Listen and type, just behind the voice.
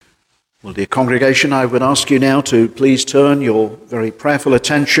Well, dear congregation, I would ask you now to please turn your very prayerful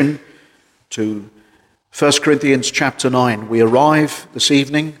attention to 1 Corinthians chapter 9. We arrive this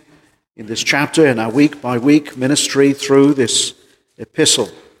evening in this chapter in our week-by-week ministry through this epistle.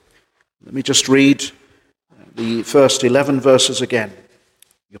 Let me just read the first 11 verses again.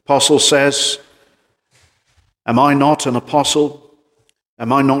 The apostle says, "Am I not an apostle?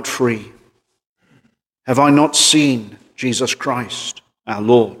 Am I not free? Have I not seen Jesus Christ, our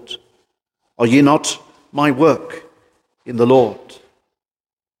Lord? Are ye not my work in the Lord?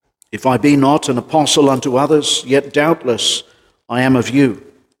 If I be not an apostle unto others, yet doubtless I am of you.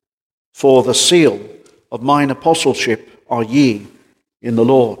 For the seal of mine apostleship are ye in the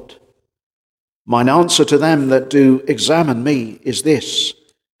Lord. Mine answer to them that do examine me is this: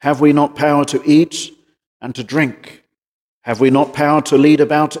 have we not power to eat and to drink? Have we not power to lead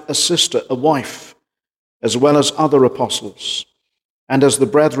about a sister, a wife, as well as other apostles, and as the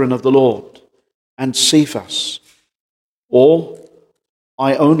brethren of the Lord, and Cephas? Or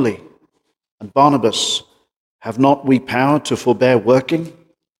I only, and Barnabas, have not we power to forbear working?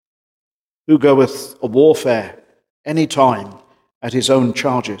 Who goeth a warfare any time at his own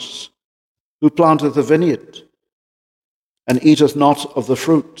charges? Who planteth a vineyard, and eateth not of the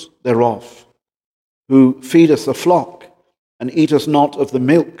fruit thereof? Who feedeth the flock, and eateth not of the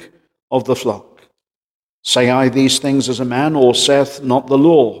milk of the flock? Say I these things as a man, or saith not the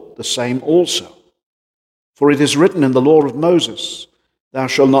law the same also? For it is written in the law of Moses, Thou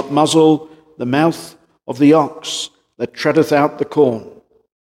shalt not muzzle the mouth of the ox that treadeth out the corn.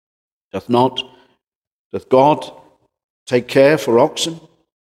 Doth God take care for oxen?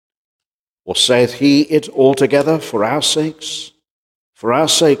 Or saith he it altogether for our sakes? For our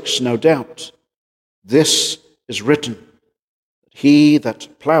sakes, no doubt. This is written, that he that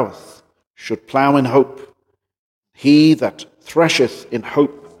ploweth should plow in hope. He that thresheth in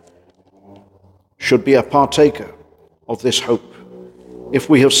hope should be a partaker of this hope. If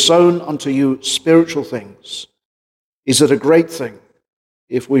we have sown unto you spiritual things, is it a great thing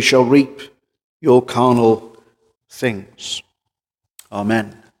if we shall reap your carnal things?"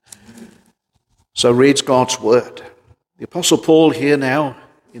 Amen. So reads God's word. The Apostle Paul here now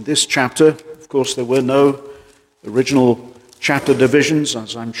in this chapter, of course there were no original chapter divisions,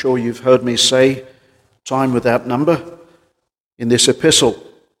 as I'm sure you've heard me say time without number in this epistle.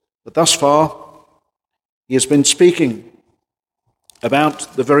 But thus far, he has been speaking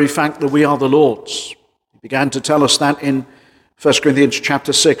about the very fact that we are the Lord's. He began to tell us that in 1 Corinthians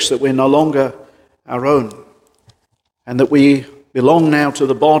chapter 6, that we're no longer our own, and that we belong now to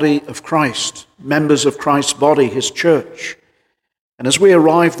the body of Christ, members of Christ's body, his church. And as we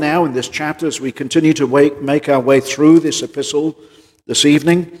arrive now in this chapter, as we continue to make our way through this epistle this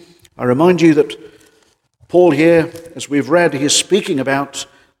evening, I remind you that Paul here, as we've read, he is speaking about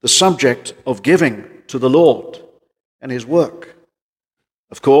the subject of giving to the Lord and his work.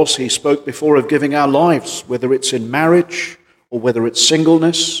 Of course, he spoke before of giving our lives, whether it's in marriage or whether it's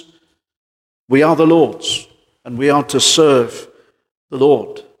singleness. We are the Lord's, and we are to serve the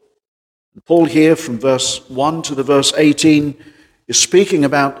Lord. And Paul here, from verse 1 to the verse 18, is speaking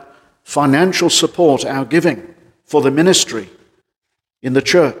about financial support, our giving for the ministry in the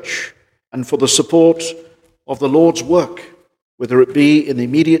church and for the support of the Lord's work, whether it be in the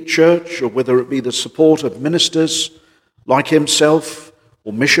immediate church or whether it be the support of ministers like himself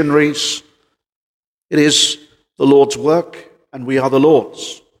or missionaries. It is the Lord's work, and we are the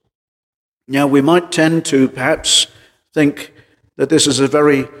Lord's. Now, we might tend to perhaps think that this is a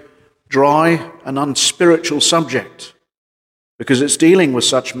very dry and unspiritual subject because it's dealing with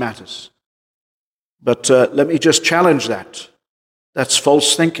such matters. But let me just challenge that. That's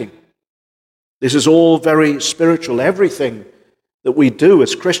false thinking. This is all very spiritual. Everything that we do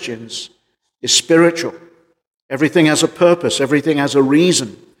as Christians is spiritual. Everything has a purpose. Everything has a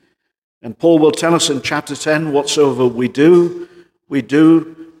reason. And Paul will tell us in chapter 10, whatsoever we do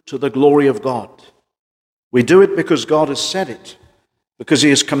to the glory of God. We do it because God has said it, because he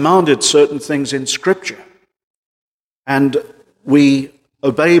has commanded certain things in Scripture. And we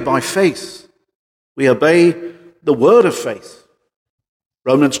obey by faith. We obey the word of faith.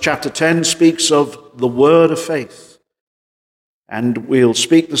 Romans chapter 10 speaks of the word of faith. And we'll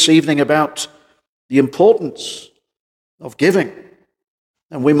speak this evening about the importance of giving.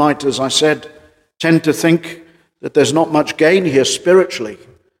 And we might, as I said, tend to think that there's not much gain here spiritually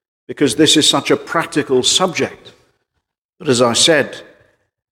because this is such a practical subject. But as I said,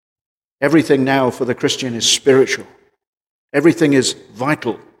 everything now for the Christian is spiritual. Everything is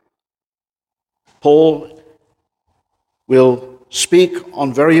vital. Paul will speak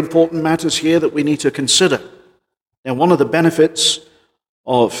on very important matters here that we need to consider. Now, one of the benefits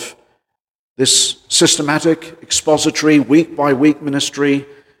of this systematic, expository, week-by-week ministry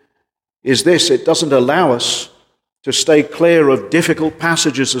is this: it doesn't allow us to stay clear of difficult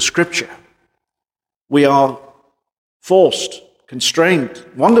passages of Scripture. We are forced, constrained,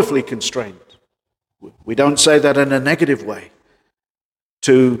 wonderfully constrained. We don't say that in a negative way,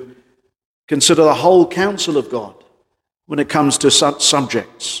 to consider the whole counsel of God when it comes to such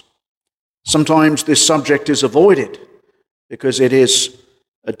subjects. Sometimes this subject is avoided because it is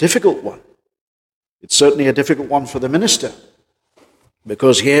a difficult one. It's certainly a difficult one for the minister,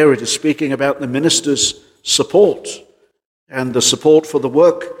 because here it is speaking about the minister's support and the support for the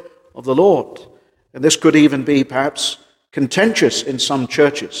work of the Lord. And this could even be perhaps contentious in some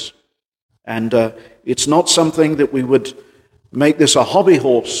churches. And it's not something that we would make this a hobby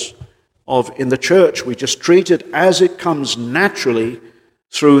horse of in the church. We just treat it as it comes naturally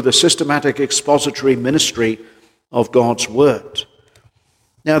through the systematic expository ministry of God's Word.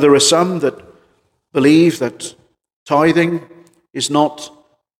 Now, there are some that believe that tithing is not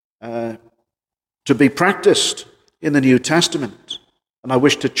to be practiced in the New Testament. And I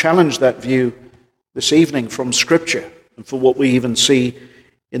wish to challenge that view this evening from Scripture and for what we even see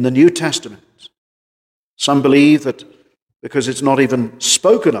in the New Testament. Some believe that because it's not even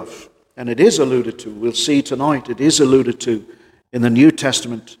spoken of, and it is alluded to, we'll see tonight, it is alluded to in the New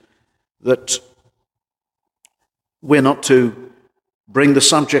Testament, that we're not to bring the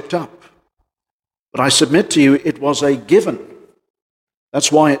subject up. But I submit to you, it was a given.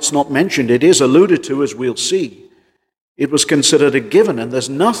 That's why it's not mentioned. It is alluded to, as we'll see. It was considered a given, and there's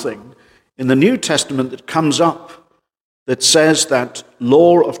nothing in the New Testament that comes up that says that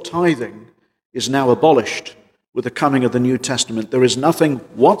law of tithing is now abolished with the coming of the New Testament. There is nothing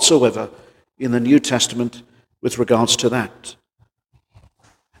whatsoever in the New Testament with regards to that.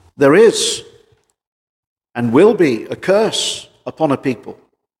 There is and will be a curse upon a people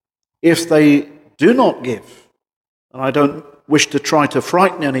if they do not give. And I don't wish to try to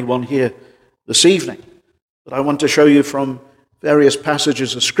frighten anyone here this evening, but I want to show you from various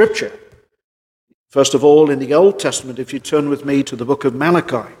passages of Scripture. First of all, in the Old Testament, if you turn with me to the book of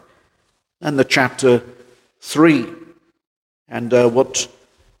Malachi and the chapter 3, and what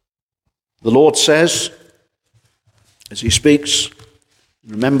the Lord says as he speaks.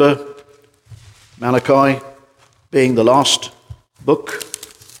 Remember, Malachi being the last book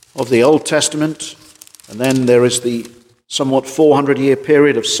of the Old Testament, and then there is the somewhat 400-year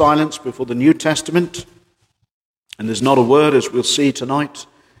period of silence before the New Testament, and there's not a word, as we'll see tonight,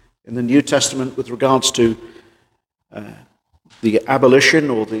 in the New Testament with regards to the abolition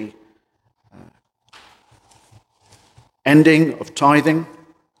or the ending of tithing.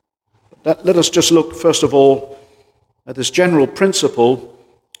 Let us just look, first of all, at this general principle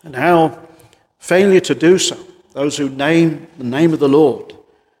and how failure to do so, those who name the name of the Lord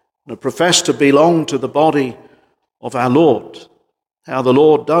and profess to belong to the body of our Lord, how the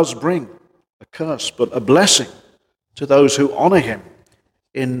Lord does bring a curse, but a blessing to those who honor him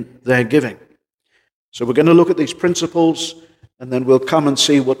in their giving. So we're going to look at these principles, and then we'll come and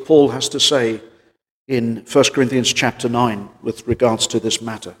see what Paul has to say in 1 Corinthians chapter 9 with regards to this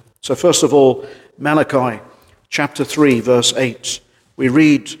matter. So first of all, Malachi chapter 3, verse 8, we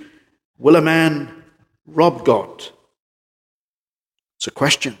read, "Will a man rob God?" It's a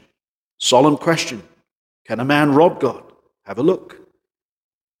question, solemn question. Can a man rob God? Have a look.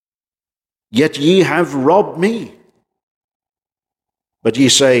 "Yet ye have robbed me. But ye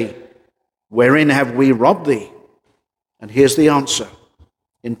say, wherein have we robbed thee?" And here's the answer: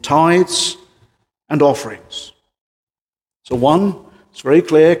 in tithes and offerings. So one, it's very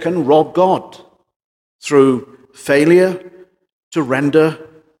clear, can rob God through failure to render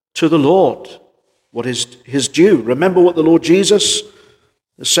to the Lord what is his due. Remember what the Lord Jesus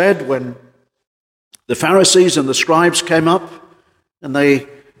said when the Pharisees and the scribes came up and they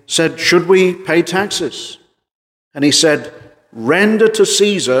said, "Should we pay taxes?" And he said, "Render to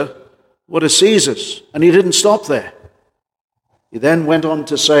Caesar what is Caesar's." And he didn't stop there. He then went on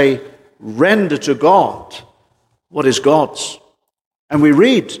to say, "Render to God what is God's." And we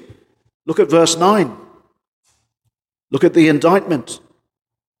read, look at verse 9. Look at the indictment,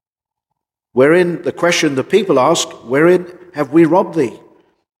 wherein the question the people ask, "Wherein have we robbed thee?"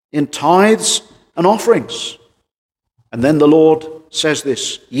 In tithes and offerings. And then the Lord says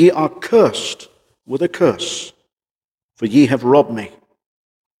this, "Ye are cursed with a curse, for ye have robbed me."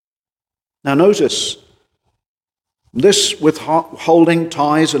 Now notice, this withholding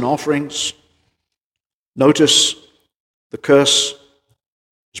tithes and offerings, notice the curse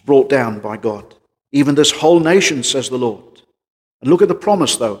is brought down by God. Even this whole nation, says the Lord. And look at the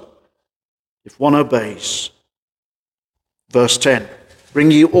promise, though. If one obeys. Verse 10,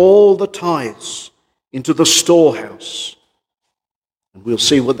 Bring ye all the tithes into the storehouse. And we'll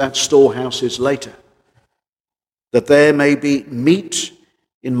see what that storehouse is later. That there may be meat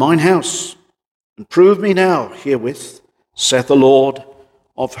in mine house. And prove me now herewith, saith the Lord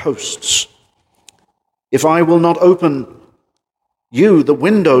of hosts, if I will not open you the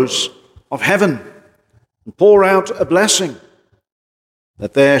windows of heaven and pour out a blessing,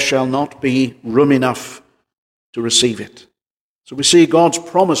 that there shall not be room enough to receive it. So we see God's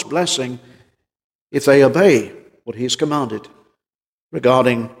promised blessing if they obey what he has commanded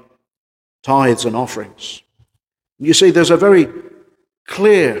regarding tithes and offerings. You see, there's a very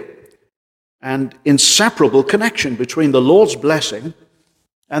clear and inseparable connection between the Lord's blessing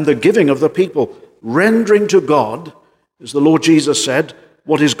and the giving of the people, rendering to God, as the Lord Jesus said,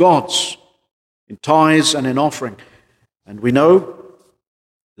 what is God's, in tithes and in offering. And we know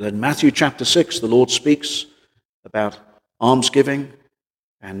that in Matthew chapter 6, the Lord speaks about almsgiving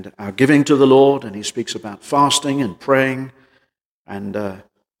and our giving to the Lord, and he speaks about fasting and praying and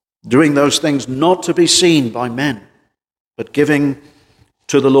doing those things not to be seen by men, but giving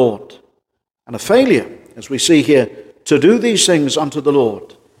to the Lord. And a failure, as we see here, to do these things unto the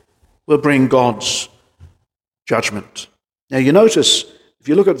Lord will bring God's judgment. Now you notice, if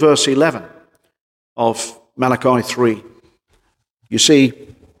you look at verse 11 of Malachi 3, you see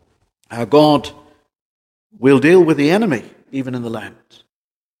how God will deal with the enemy even in the land.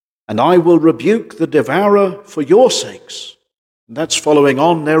 And I will rebuke the devourer for your sakes. And that's following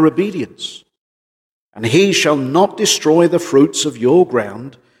on their obedience. And he shall not destroy the fruits of your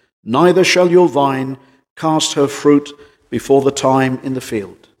ground, neither shall your vine cast her fruit before the time in the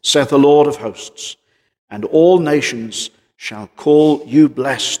field, saith the Lord of hosts. And all nations shall call you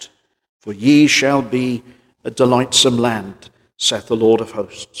blessed, for ye shall be a delightsome land, saith the Lord of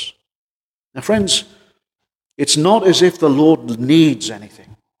hosts. Now, friends, it's not as if the Lord needs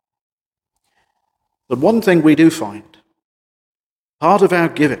anything. But one thing we do find, part of our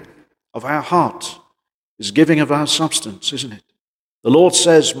giving, of our heart, is giving of our substance, isn't it? The Lord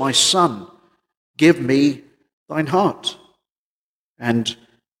says, my son, give me thine heart. And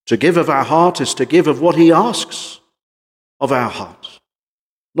to give of our heart is to give of what he asks of our heart.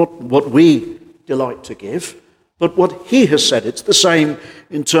 Not what we delight to give, but what he has said. It's the same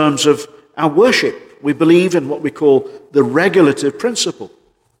in terms of our worship. We believe in what we call the regulative principle.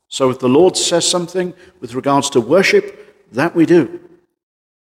 So if the Lord says something with regards to worship, that we do.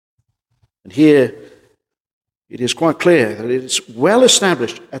 And here it is quite clear that it is well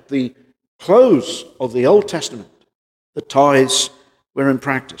established at the close of the Old Testament that tithes were in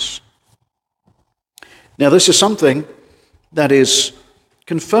practice. Now this is something that is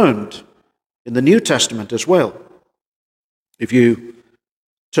confirmed in the New Testament as well. If you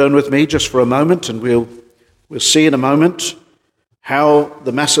turn with me just for a moment, and we'll see in a moment how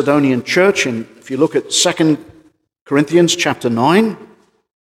the Macedonian church, and if you look at 2 Corinthians chapter 9,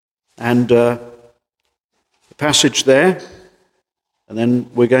 and the passage there, and then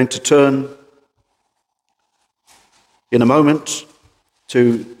we're going to turn in a moment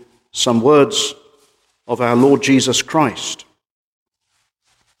to some words of our Lord Jesus Christ.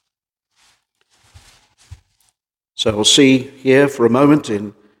 So we'll see here for a moment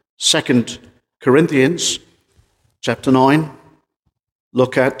in 2 Corinthians chapter 9,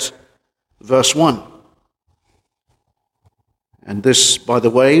 look at verse 1. And this, by the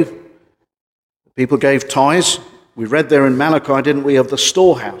way, people gave tithes. We read there in Malachi, didn't we, of the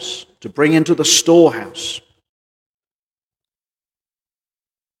storehouse, to bring into the storehouse.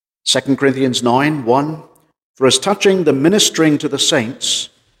 2 Corinthians 9, 1. For as touching the ministering to the saints,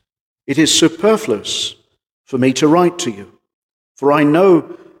 it is superfluous for me to write to you. For I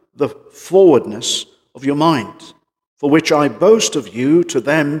know the forwardness of your mind, for which I boast of you to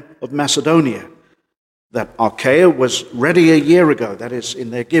them of Macedonia, that Achaia was ready a year ago, that is,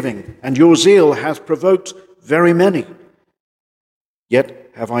 in their giving, and your zeal hath provoked very many. Yet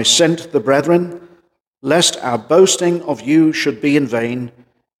have I sent the brethren, lest our boasting of you should be in vain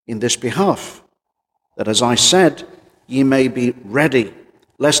in this behalf, that as I said, ye may be ready,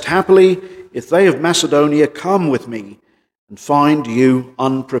 lest haply, if they of Macedonia come with me and find you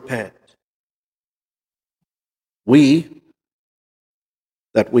unprepared. We,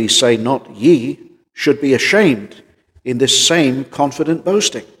 that we say not ye, should be ashamed in this same confident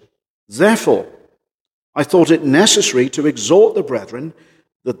boasting. Therefore, I thought it necessary to exhort the brethren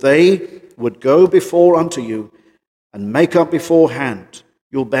that they would go before unto you and make up beforehand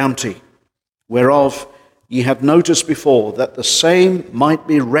your bounty, whereof ye have noticed before, that the same might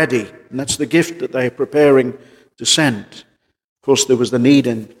be ready. And that's the gift that they are preparing to send. Of course, there was the need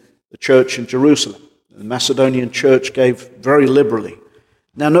in the church in Jerusalem. The Macedonian church gave very liberally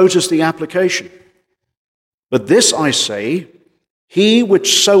Now notice the application. But this I say, he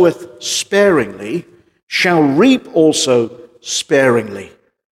which soweth sparingly shall reap also sparingly.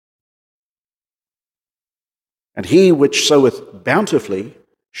 And he which soweth bountifully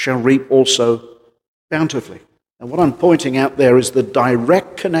shall reap also bountifully. And what I'm pointing out there is the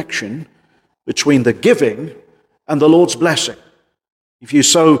direct connection between the giving and the Lord's blessing. If you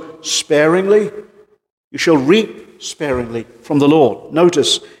sow sparingly, you shall reap sparingly from the Lord.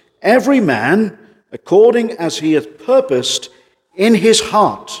 Notice, every man according as he hath purposed in his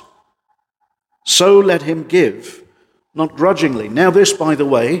heart, so let him give, not grudgingly. Now this, by the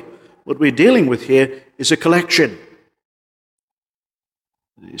way, what we're dealing with here is a collection.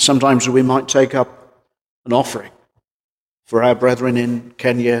 Sometimes we might take up an offering for our brethren in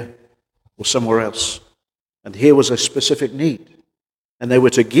Kenya or somewhere else. And here was a specific need. And they were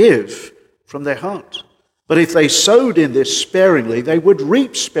to give from their heart. But if they sowed in this sparingly, they would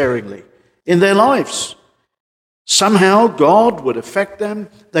reap sparingly in their lives. Somehow God would affect them.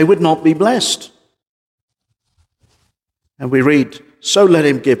 They would not be blessed. And we read, so let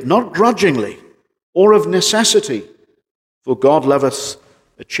him give, not grudgingly or of necessity, for God loveth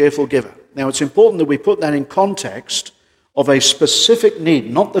a cheerful giver. Now it's important that we put that in context of a specific need,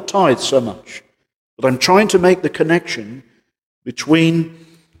 not the tithe so much. But I'm trying to make the connection between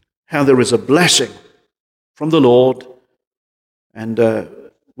how there is a blessing from the Lord, and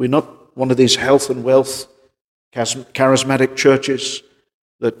we're not one of these health and wealth charismatic churches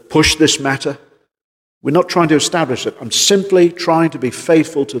that push this matter. We're not trying to establish it. I'm simply trying to be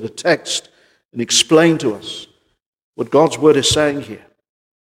faithful to the text and explain to us what God's word is saying here.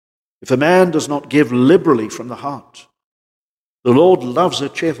 If a man does not give liberally from the heart, the Lord loves a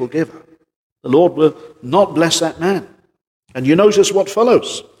cheerful giver. The Lord will not bless that man. And you notice what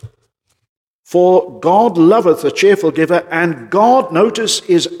follows. For God loveth a cheerful giver, and God, notice,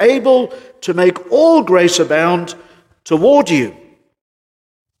 is able to make all grace abound toward you,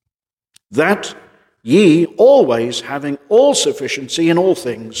 that ye always, having all sufficiency in all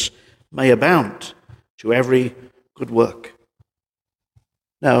things, may abound to every good work.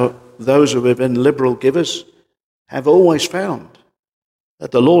 Now, those who have been liberal givers have always found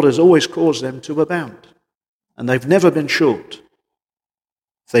that the Lord has always caused them to abound, and they've never been short.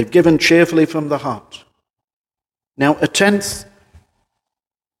 They've given cheerfully from the heart. Now, a tenth,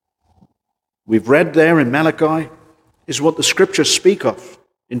 we've read there in Malachi, is what the scriptures speak of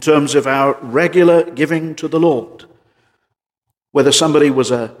in terms of our regular giving to the Lord. Whether somebody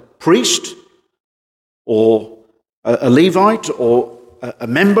was a priest or a Levite or a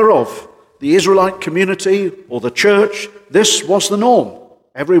member of the Israelite community or the church, this was the norm.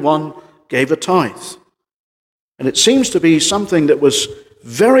 Everyone gave a tithe. And it seems to be something that was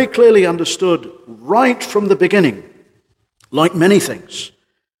very clearly understood right from the beginning, like many things.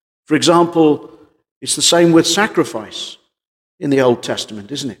 For example, it's the same with sacrifice in the Old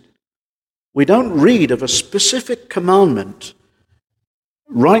Testament, isn't it? We don't read of a specific commandment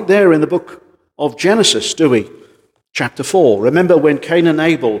right there in the book of Genesis, do we? Chapter 4. Remember when Cain and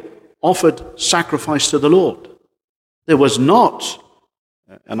Abel offered sacrifice to the Lord? There was not,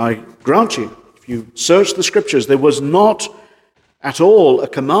 and I grant you, if you search the scriptures, there was not at all a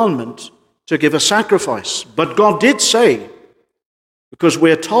commandment to give a sacrifice. But God did say, because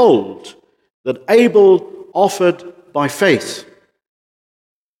we're told that Abel offered by faith.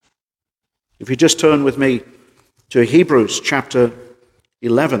 If you just turn with me to Hebrews chapter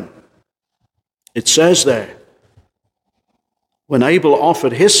 11, it says there, when Abel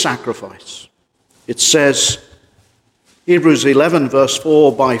offered his sacrifice, it says, Hebrews 11 verse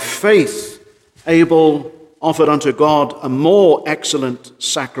 4, by faith Abel offered unto God a more excellent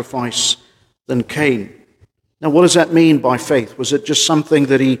sacrifice than Cain. Now, what does that mean by faith? Was it just something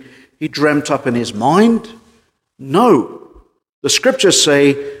that he dreamt up in his mind? No. The scriptures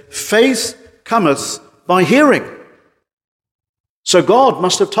say, faith cometh by hearing. So God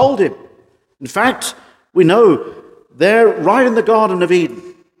must have told him. In fact, we know there, right in the Garden of Eden,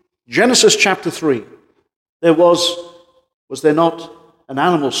 Genesis chapter 3, there was there not an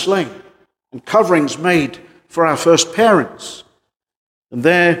animal slain and coverings made for our first parents? And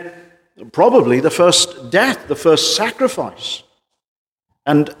there, probably the first death, the first sacrifice.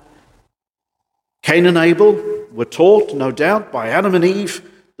 And Cain and Abel were taught, no doubt, by Adam and Eve,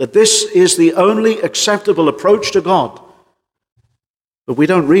 that this is the only acceptable approach to God. But we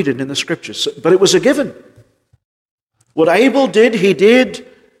don't read it in the scriptures. But it was a given. What Abel did, he did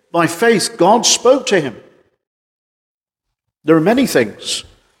by faith. God spoke to him. There are many things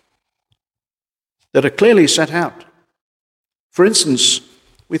that are clearly set out. For instance,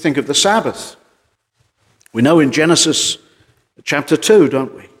 we think of the Sabbath. We know in Genesis chapter 2,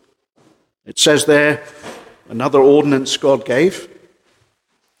 don't we? It says there, another ordinance God gave.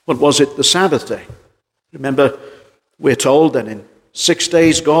 What was it? The Sabbath day. Remember, we're told that in 6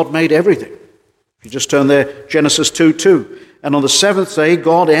 days God made everything. If you just turn there, Genesis 2:2. And on the seventh day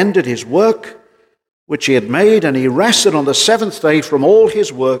God ended his work which he had made, and he rested on the seventh day from all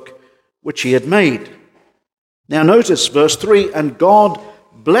his work which he had made. Now notice verse 3, and God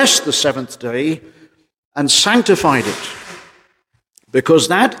blessed the seventh day and sanctified it, because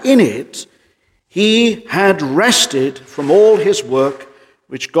that in it he had rested from all his work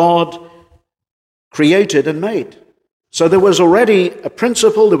which God created and made. So there was already a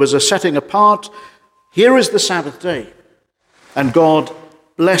principle, there was a setting apart. Here is the Sabbath day, and God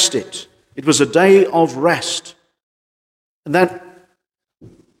blessed it. It was a day of rest. And that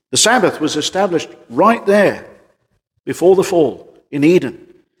the Sabbath was established right there before the fall in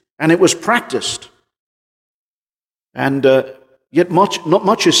Eden, and it was practiced. And yet not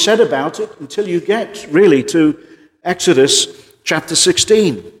much is said about it until you get really to Exodus chapter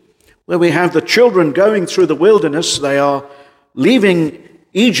 16, where we have the children going through the wilderness. They are leaving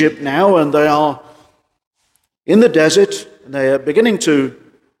Egypt now, and they are in the desert, and they are beginning to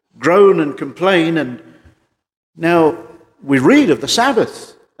groan and complain. And now we read of the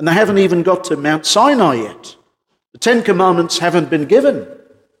Sabbath, and they haven't even got to Mount Sinai yet. The Ten Commandments haven't been given.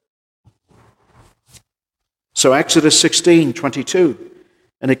 So Exodus 16:22,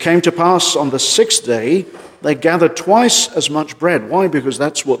 and it came to pass on the sixth day they gathered twice as much bread. Why? Because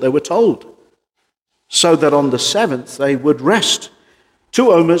that's what they were told. So that on the seventh they would rest.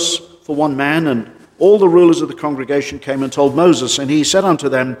 2 omers for one man, and all the rulers of the congregation came and told Moses, and he said unto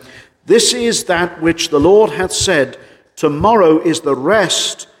them, this is that which the Lord hath said, tomorrow is the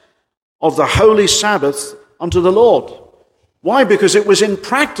rest of the holy Sabbath unto the Lord. Why? Because it was in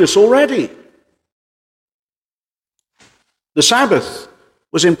practice already. The Sabbath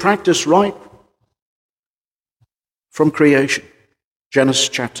was in practice right from creation, Genesis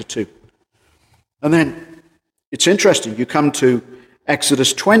chapter 2. And then it's interesting, you come to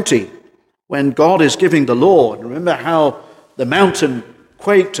Exodus 20, when God is giving the law. And remember how the mountain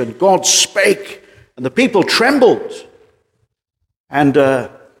quaked and God spake and the people trembled. And the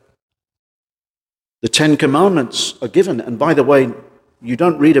Ten Commandments are given. And by the way, you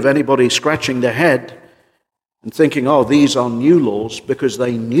don't read of anybody scratching their head and thinking, oh, these are new laws, because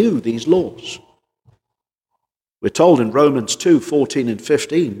they knew these laws. We're told in Romans 2:14 and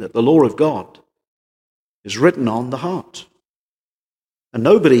 15 that the law of God is written on the heart. And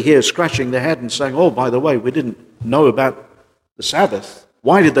nobody here is scratching their head and saying, oh, by the way, we didn't know about the Sabbath.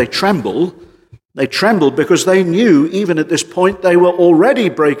 Why did they tremble? They trembled because they knew even at this point they were already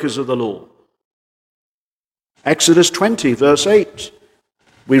breakers of the law. Exodus 20, verse 8,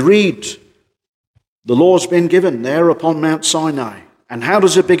 we read, the law's been given there upon Mount Sinai. And how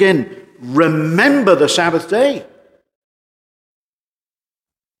does it begin? Remember the Sabbath day.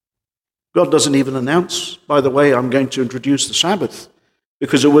 God doesn't even announce, by the way, I'm going to introduce the Sabbath,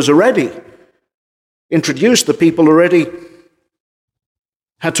 because it was already introduced. The people already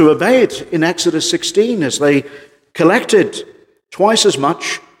had to obey it in Exodus 16 as they collected twice as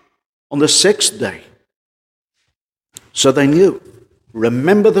much on the sixth day. So they knew,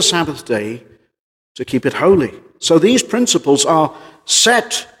 remember the Sabbath day to keep it holy. So these principles are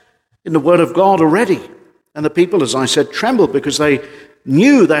set in the Word of God already. And the people, as I said, trembled because they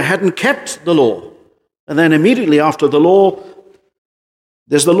knew they hadn't kept the law. And then immediately after the law,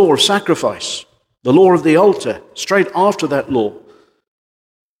 there's the law of sacrifice, the law of the altar, straight after that law.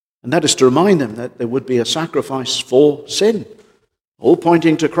 And that is to remind them that there would be a sacrifice for sin, all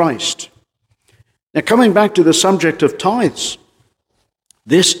pointing to Christ. Now, coming back to the subject of tithes,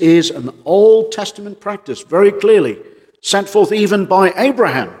 this is an Old Testament practice, very clearly set forth even by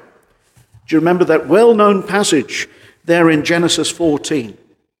Abraham. Do you remember that well-known passage there in Genesis 14?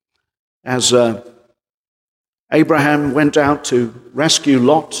 As Abraham went out to rescue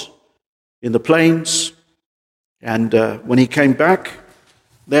Lot in the plains, and when he came back,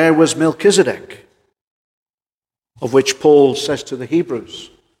 there was Melchizedek, of which Paul says to the Hebrews.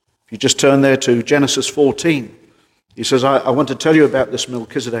 If you just turn there to Genesis 14, he says, I want to tell you about this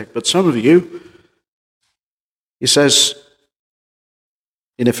Melchizedek, but some of you, he says,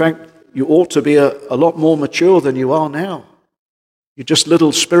 in effect, you ought to be a lot more mature than you are now. You're just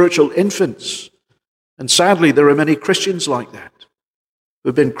little spiritual infants. And sadly, there are many Christians like that,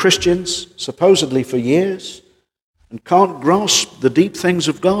 who've been Christians supposedly for years and can't grasp the deep things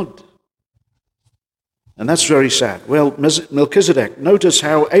of God. And that's very sad. Well, Melchizedek, notice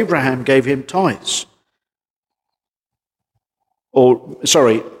how Abraham gave him tithes.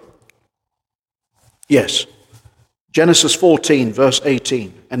 Genesis 14, verse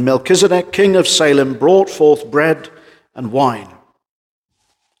 18. And Melchizedek, king of Salem, brought forth bread and wine.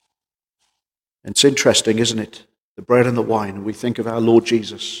 It's interesting, isn't it? The bread and the wine. We think of our Lord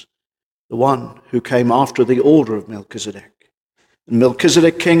Jesus, the one who came after the order of Melchizedek. And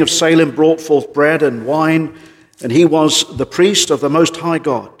Melchizedek, king of Salem, brought forth bread and wine, and he was the priest of the Most High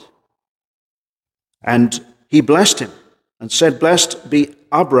God. And he blessed him and said, Blessed be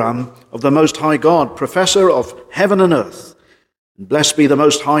Abram of the Most High God, professor of heaven and earth. And blessed be the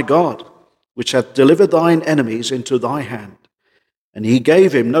Most High God, which hath delivered thine enemies into thy hand. And he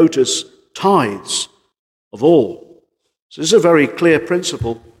gave him, notice, tithes of all. So this is a very clear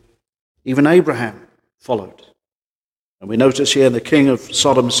principle. Even Abraham followed. And we notice here the king of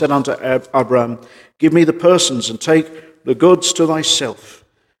Sodom said unto Abram, Give me the persons and take the goods to thyself.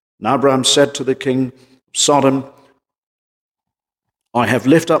 And Abram said to the king of Sodom, I have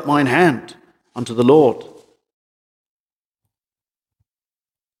lifted up mine hand unto the Lord,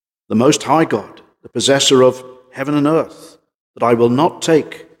 the Most High God, the possessor of heaven and earth, that I will not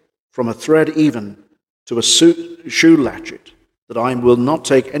take from a thread even to a shoe latchet, that I will not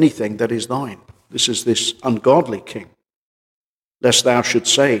take anything that is thine. This is this ungodly king. Lest thou should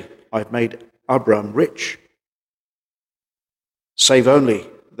say, I have made Abram rich, save only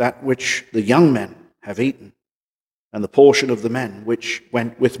that which the young men have eaten, and the portion of the men which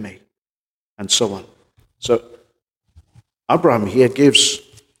went with me, and so on. So Abram here gives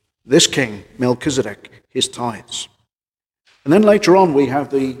this king, Melchizedek, his tithes. And then later on we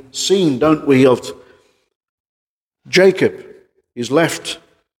have the scene, don't we, of Jacob. He's left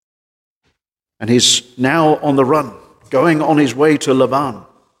and he's now on the run, going on his way to Laban,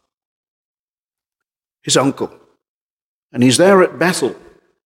 his uncle. And he's there at Bethel,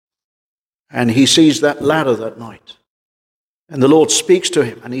 and he sees that ladder that night. And the Lord speaks to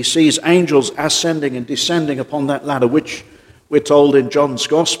him, and he sees angels ascending and descending upon that ladder, which we're told in John's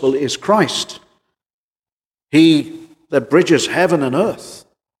Gospel is Christ. He that bridges heaven and earth.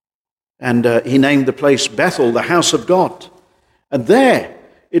 And he named the place Bethel, the house of God. And there,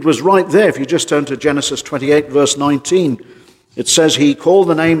 it was right there, if you just turn to Genesis 28, verse 19, it says he called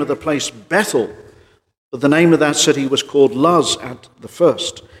the name of the place Bethel, but the name of that city was called Luz at the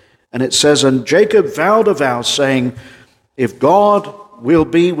first. And it says, and Jacob vowed a vow, saying, if God will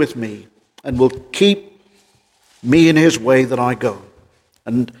be with me and will keep me in his way that I go,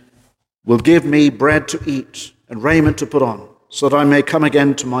 and will give me bread to eat and raiment to put on, so that I may come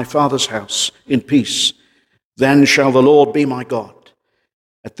again to my father's house in peace, then shall the Lord be my God.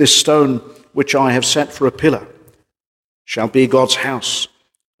 At this stone which I have set for a pillar shall be God's house,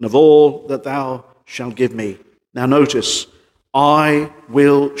 and of all that thou shalt give me. Now notice, I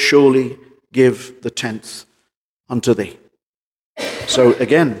will surely give the tenth unto thee. So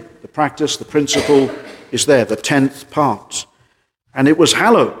again, the practice, the principle is there, the tenth part. And it was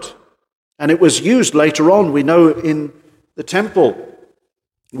hallowed, and it was used later on. We know in the temple,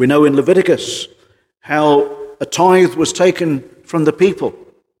 we know in Leviticus how a tithe was taken from the people.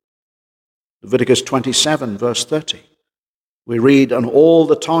 Leviticus 27, verse 30. We read, and all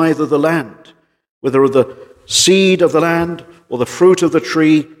the tithe of the land, whether of the seed of the land or the fruit of the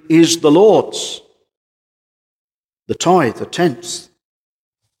tree, is the Lord's. The tithe, the tenth.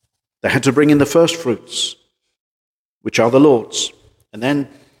 They had to bring in the first fruits, which are the Lord's. And then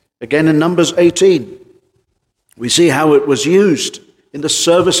again in Numbers 18, we see how it was used in the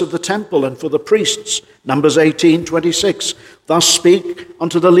service of the temple and for the priests. Numbers 18:26. Thus speak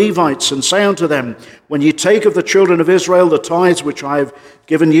unto the Levites, and say unto them, when ye take of the children of Israel the tithes which I have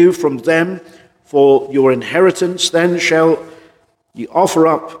given you from them for your inheritance, then shall ye offer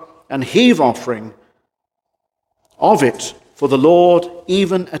up and heave offering of it for the Lord,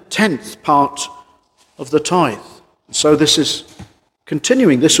 even a tenth part of the tithe. So this is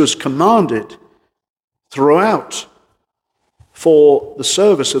continuing. This was commanded throughout for the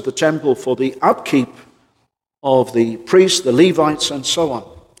service of the temple, for the upkeep of the priests, the Levites, and so on.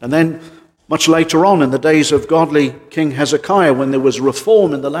 And then much later on in the days of godly King Hezekiah, when there was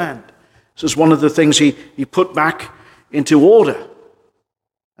reform in the land, this is one of the things he put back into order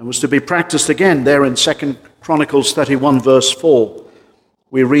and was to be practiced again there in 2 Chronicles 31, verse 4.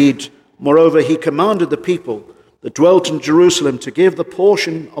 We read, moreover, he commanded the people that dwelt in Jerusalem to give the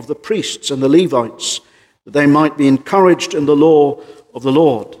portion of the priests and the Levites, that they might be encouraged in the law of the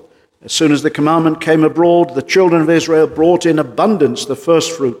Lord. As soon as the commandment came abroad, the children of Israel brought in abundance the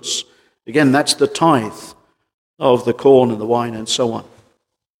first fruits. Again, that's the tithe of the corn and the wine and so on.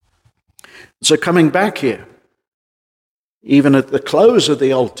 So coming back here, even at the close of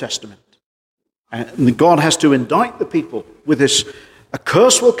the Old Testament, and God has to indict the people with this, a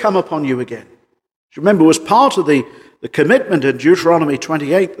curse will come upon you again. Remember, it was part of the commitment in Deuteronomy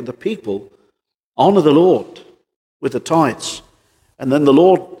 28 that the people honor the Lord with the tithes. And then the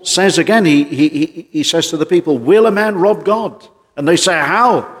Lord says again, he says to the people, will a man rob God? And they say,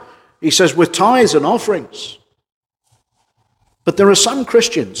 how? He says, with tithes and offerings. But there are some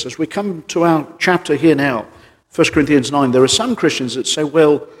Christians, as we come to our chapter here now, 1 Corinthians 9, there are some Christians that say,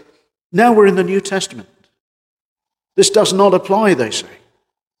 well, now we're in the New Testament. This does not apply, they say.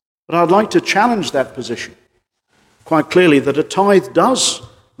 But I'd like to challenge that position quite clearly, that a tithe does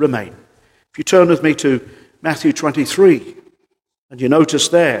remain. If you turn with me to Matthew 23, and you notice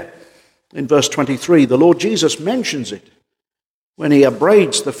there in verse 23, the Lord Jesus mentions it when he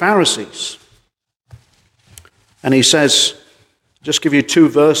upbraids the Pharisees. And he says, just give you two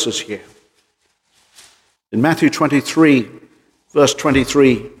verses here. In Matthew 23, verse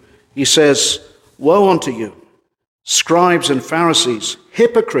 23, he says, woe unto you, scribes and Pharisees,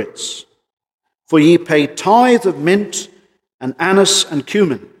 hypocrites, for ye pay tithe of mint and anise and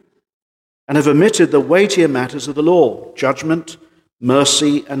cumin, and have omitted the weightier matters of the law, judgment,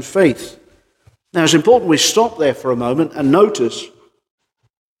 mercy, and faith. Now it's important we stop there for a moment and notice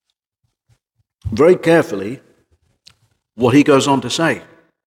very carefully what he goes on to say,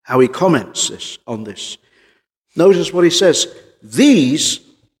 how he comments on this. Notice what he says, these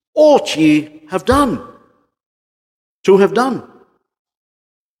ought ye have done, to have done,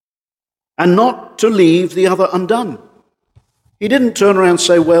 and not to leave the other undone. He didn't turn around and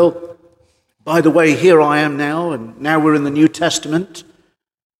say, well, by the way, here I am now, and now we're in the New Testament.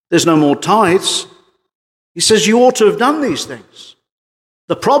 There's no more tithes. He says you ought to have done these things.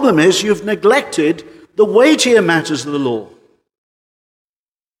 The problem is you've neglected the weightier matters of the law.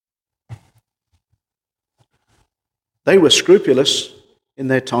 They were scrupulous in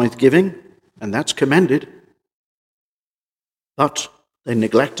their tithe giving, and that's commended. But they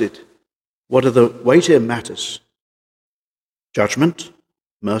neglected what are the weightier matters? Judgment,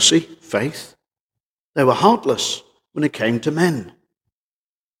 mercy, faith. They were heartless when it came to men.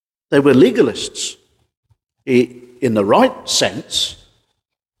 They were legalists. In the right sense,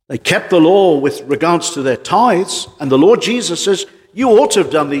 they kept the law with regards to their tithes, and the Lord Jesus says, you ought to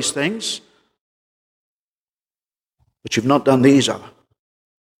have done these things, but you've not done these other.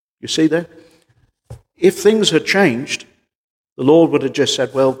 You see there? If things had changed, the Lord would have just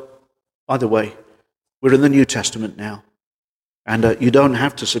said, well, by the way, we're in the New Testament now, and you don't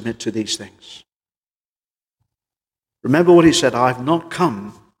have to submit to these things. Remember what he said, I've not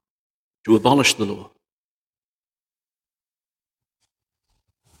come to abolish the law.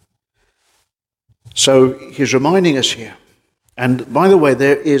 So he's reminding us here. And by the way,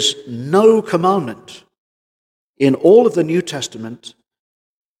 there is no commandment in all of the New Testament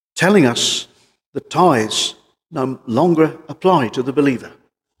telling us that tithes no longer apply to the believer.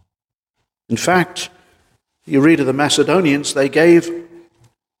 In fact, you read of the Macedonians, they gave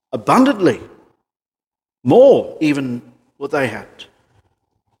abundantly, more even what they had,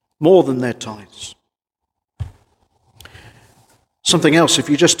 more than their tithes. Something else, if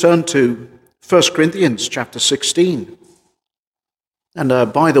you just turn to 1 Corinthians chapter 16.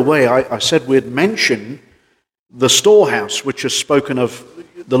 And by the way, I said we'd mention the storehouse, which is spoken of.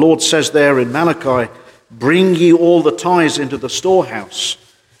 The Lord says there in Malachi, bring ye all the tithes into the storehouse.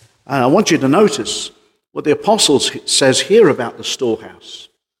 And I want you to notice what the apostle says here about the storehouse.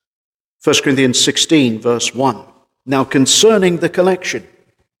 1 Corinthians 16, verse 1. Now concerning the collection.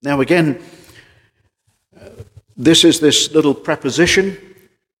 Now again, this is this little preposition,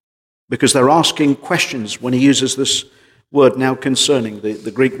 because they're asking questions when he uses this word now concerning,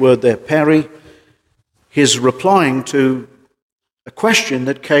 the Greek word there, peri. He's replying to a question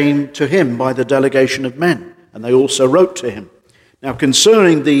that came to him by the delegation of men, and they also wrote to him. Now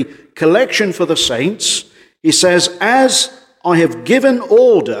concerning the collection for the saints, he says, as I have given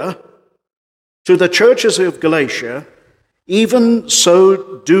order to the churches of Galatia, even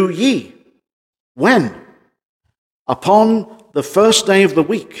so do ye. When? Upon the first day of the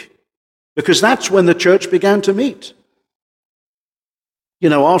week. Because that's when the church began to meet. You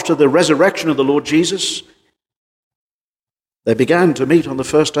know, after the resurrection of the Lord Jesus, they began to meet on the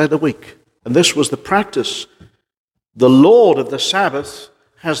first day of the week. And this was the practice. The Lord of the Sabbath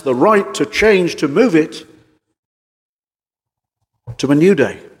has the right to change, to move it to a new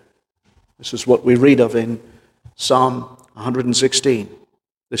day. This is what we read of in Psalm 116.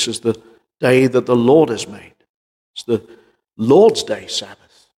 This is the day that the Lord has made. It's the Lord's Day Sabbath.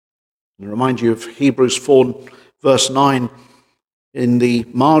 And I remind you of Hebrews 4, verse 9, in the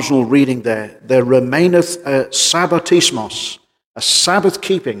marginal reading there remaineth a sabbatismos, a Sabbath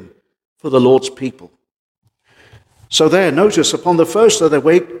keeping for the Lord's people. So there, notice, upon the first of the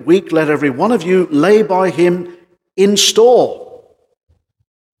week, let every one of you lay by him in store,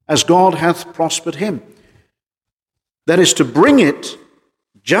 as God hath prospered him. That is to bring it,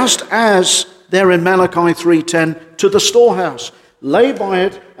 just as there in Malachi 3:10, to the storehouse. Lay by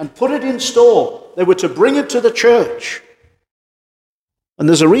it and put it in store. They were to bring it to the church. And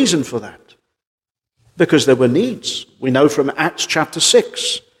there's a reason for that. Because there were needs. We know from Acts chapter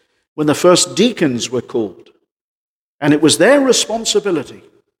 6, when the first deacons were called. And it was their responsibility.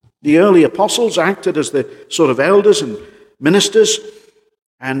 The early apostles acted as the sort of elders and ministers.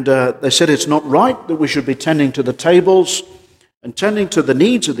 And they said it's not right that we should be tending to the tables and tending to the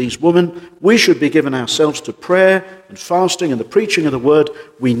needs of these women. We should be giving ourselves to prayer and fasting and the preaching of the word.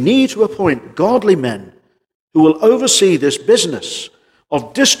 We need to appoint godly men who will oversee this business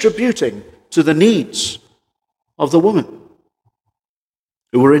of distributing to the needs of the women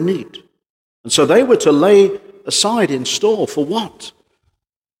who were in need. And so they were to lay aside in store for what?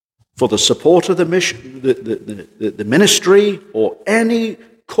 For the support of the mission, the ministry, or any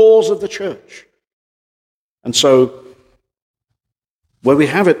cause of the church. And so, where we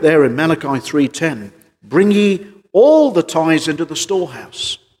have it there in Malachi 3:10, bring ye all the tithes into the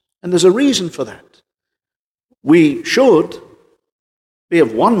storehouse. And there's a reason for that. We should be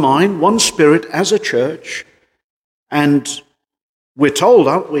of one mind, one spirit as a church, and we're told,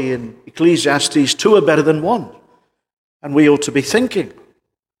 aren't we, in Ecclesiastes, two are better than one. And we ought to be thinking,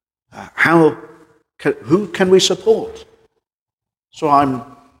 who can we support? So I'm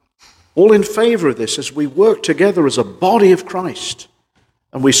all in favor of this as we work together as a body of Christ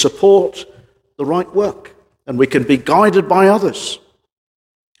and we support the right work and we can be guided by others.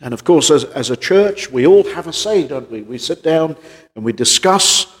 And of course, as a church, we all have a say, don't we? We sit down and we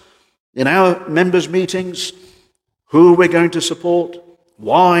discuss in our members' meetings who we're going to support,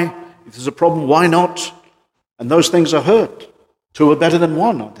 why, if there's a problem, why not? And those things are heard. Two are better than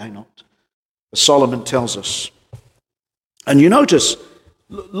one, are they not? As Solomon tells us. And you notice,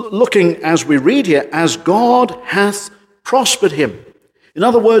 looking as we read here, as God hath prospered him. In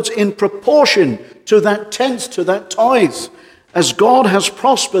other words, in proportion to that tenth, to that tithe, as God has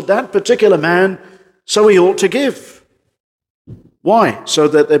prospered that particular man, so he ought to give. Why? So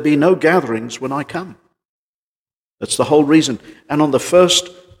that there be no gatherings when I come. That's the whole reason. And on the first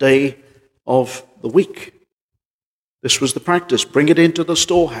day of the week, this was the practice. Bring it into the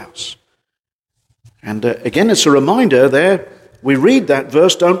storehouse. And again, it's a reminder there. We read that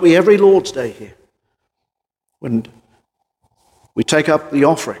verse, don't we, every Lord's Day here. When we take up the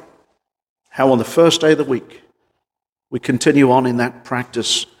offering, how on the first day of the week, we continue on in that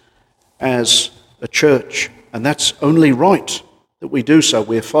practice as a church. And that's only right that we do so.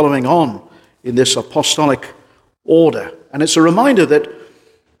 We're following on in this apostolic order. And it's a reminder that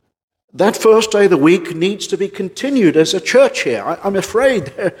that first day of the week needs to be continued as a church here. I'm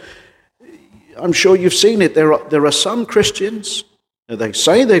afraid, I'm sure you've seen it, there are some Christians, they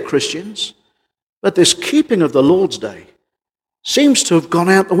say they're Christians, but this keeping of the Lord's Day seems to have gone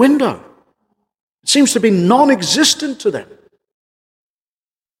out the window. It seems to be non-existent to them.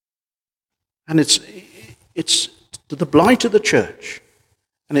 And it's to the blight of the church.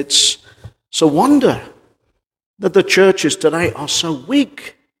 And it's a wonder that the churches today are so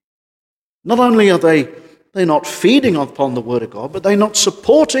weak. Not only are they're not feeding upon the Word of God, but they're not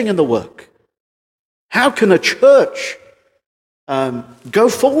supporting in the work. How can a church go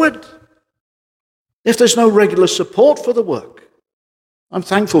forward if there's no regular support for the work? I'm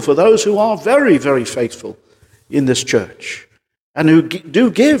thankful for those who are very, very faithful in this church and who do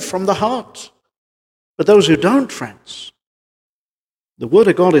give from the heart. But those who don't, friends, the Word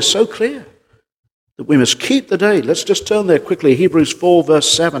of God is so clear that we must keep the day. Let's just turn there quickly. Hebrews 4,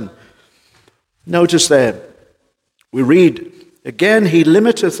 verse 7. Notice there, we read, again, he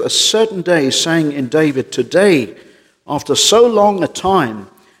limiteth a certain day, saying in David, today, after so long a time,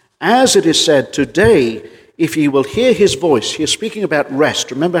 as it is said, today, if ye will hear his voice. He's speaking about rest.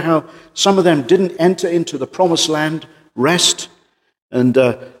 Remember how some of them didn't enter into the promised land, rest? And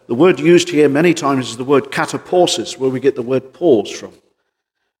the word used here many times is the word katapausis, where we get the word pause from.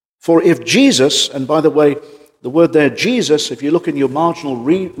 For if Jesus, and by the way, the word there, Jesus, if you look in your marginal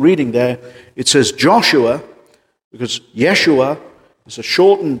reading there, it says Joshua, because Yeshua is a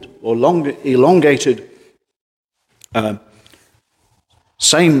shortened or elongated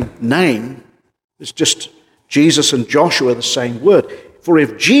same name. It's just Jesus and Joshua, the same word. For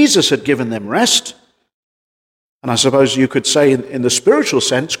if Jesus had given them rest, and I suppose you could say in the spiritual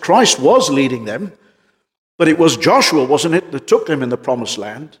sense, Christ was leading them, but it was Joshua, wasn't it, that took them in the promised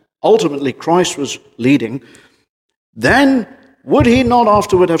land. Ultimately, Christ was leading. Then would he not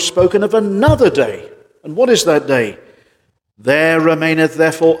afterward have spoken of another day And what is that day? There remaineth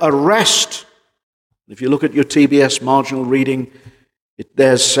therefore a rest. If you look at your TBS marginal reading, it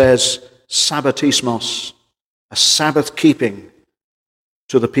there says Sabbatismos, a Sabbath keeping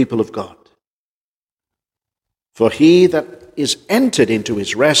to the people of God. For he that is entered into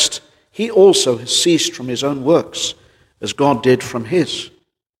his rest, he also has ceased from his own works, as God did from his.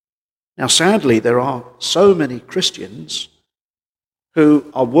 Now, sadly, there are so many Christians who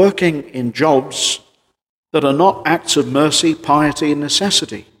are working in jobs that are not acts of mercy, piety, and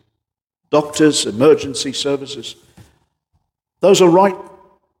necessity. Doctors, emergency services. Those are right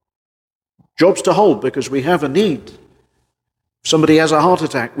jobs to hold because we have a need. If somebody has a heart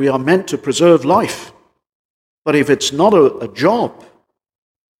attack, we are meant to preserve life. But if it's not a job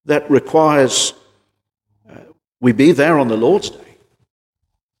that requires we be there on the Lord's day,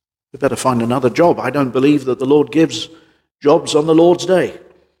 we better find another job. I don't believe that the Lord gives jobs on the Lord's day.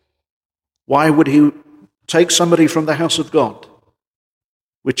 Why would he take somebody from the house of God,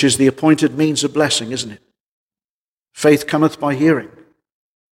 which is the appointed means of blessing, isn't it? Faith cometh by hearing.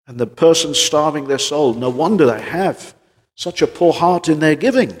 And the person starving their soul, no wonder they have such a poor heart in their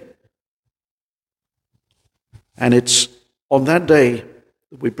giving. And it's on that day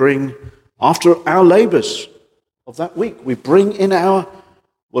that we bring, after our labors of that week, we bring in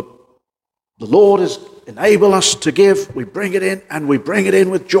what the Lord has enabled us to give. We bring it in, and we bring it in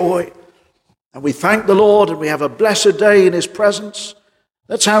with joy. And we thank the Lord, and we have a blessed day in his presence.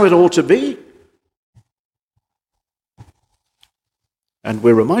 That's how it ought to be. And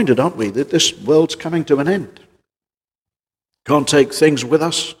we're reminded, aren't we, that this world's coming to an end. Can't take things with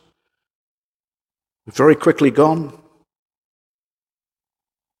us. We're very quickly gone.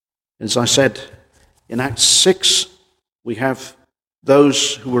 As I said, in Acts 6, we have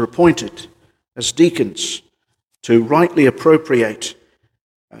those who were appointed as deacons to rightly appropriate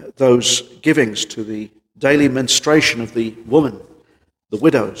those givings to the daily menstruation of the woman, the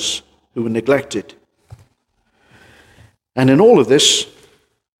widows who were neglected. And in all of this,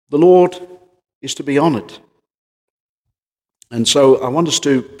 the Lord is to be honored. And so I want us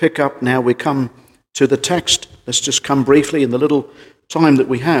to pick up now. We come to the text. Let's just come briefly in the little time that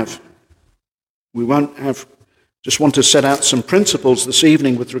we have. We won't have, just want to set out some principles this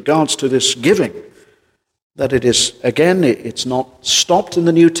evening with regards to this giving. That it is, again, it's not stopped in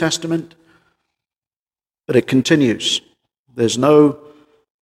the New Testament, but it continues. There's no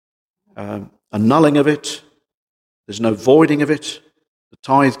annulling of it. There's no voiding of it. The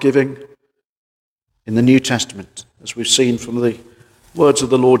tithe giving in the New Testament, as we've seen from the words of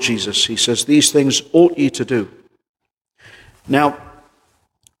the Lord Jesus. He says, these things ought ye to do. Now,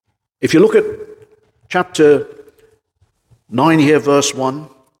 if you look at chapter 9 here, verse 1,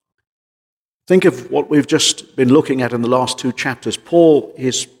 think of what we've just been looking at in the last two chapters. Paul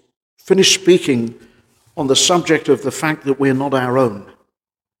is finished speaking on the subject of the fact that we're not our own.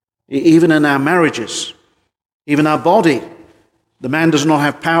 Even in our marriages, even our body, the man does not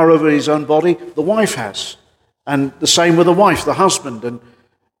have power over his own body, the wife has. And the same with the wife, the husband. And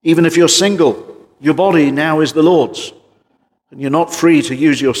even if you're single, your body now is the Lord's. And you're not free to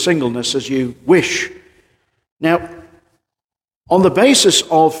use your singleness as you wish. Now, on the basis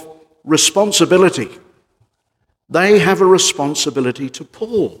of responsibility, they have a responsibility to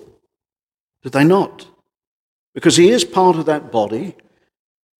Paul, do they not? Because he is part of that body,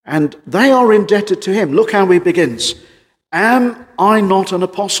 and they are indebted to him. Look how he begins. Am I not an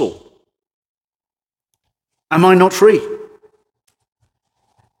apostle? Am I not free?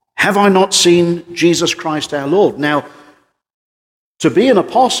 Have I not seen Jesus Christ our Lord? Now, to be an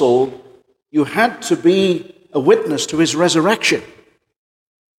apostle, you had to be a witness to his resurrection.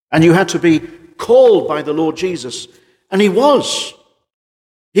 And you had to be called by the Lord Jesus. And he was.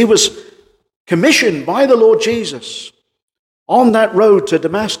 He was commissioned by the Lord Jesus on that road to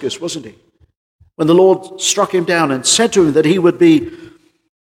Damascus, wasn't he? When the Lord struck him down and said to him that he would be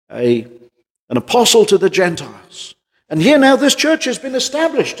an apostle to the Gentiles. And here now this church has been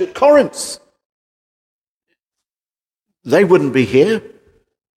established at Corinth. They wouldn't be here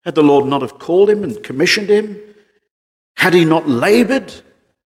had the Lord not have called him and commissioned him. Had he not labored.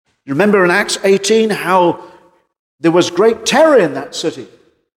 You remember in Acts 18 how there was great terror in that city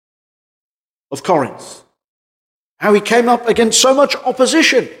of Corinth. How he came up against so much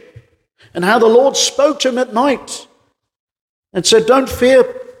opposition. And how the Lord spoke to him at night and said, don't fear,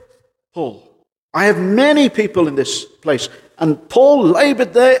 Paul. I have many people in this place. And Paul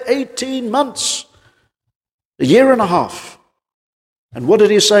labored there 18 months, a year and a half. And what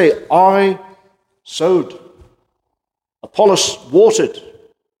did he say? I sowed, Apollos watered,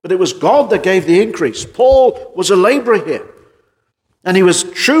 but it was God that gave the increase. Paul was a laborer here. And he was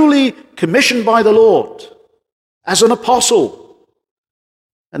truly commissioned by the Lord as an apostle.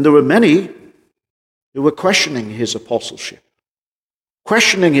 And there were many who were questioning his apostleship,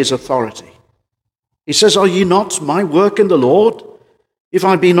 questioning his authority. He says, "Are ye not my work in the Lord? If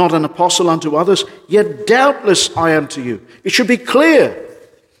I be not an apostle unto others, yet doubtless I am to you." It should be clear,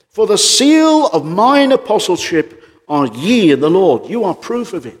 "For the seal of mine apostleship are ye in the Lord." You are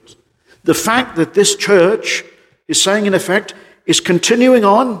proof of it. The fact that this church is saying, in effect, is continuing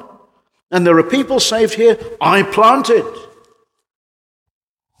on, and there are people saved here. I planted.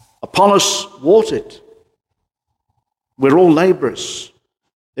 Apollos watered. We're all laborers.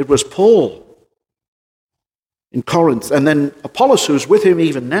 It was Paul in Corinth, and then Apollos, who's with him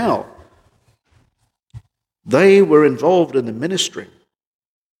even now. They were involved in the ministry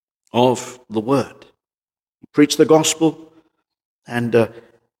of the word. He preached the gospel, and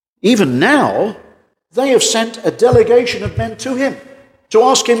even now, they have sent a delegation of men to him to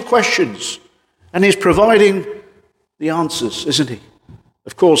ask him questions, and he's providing the answers, isn't he?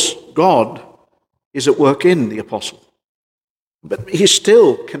 Of course, God is at work in the apostle, but he's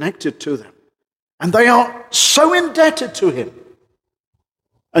still connected to them, and they are so indebted to him.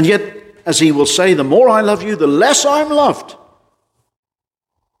 And yet, as he will say, "The more I love you, the less I'm loved."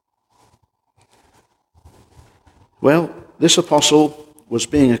 Well, this apostle was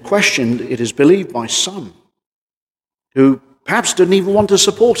being questioned, it is believed, by some who perhaps didn't even want to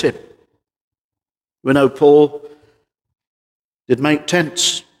support him. We know Paul did make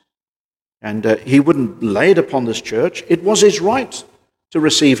tents, and he wouldn't lay it upon this church. It was his right to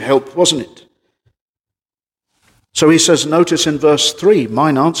receive help, wasn't it? So he says, notice in verse 3,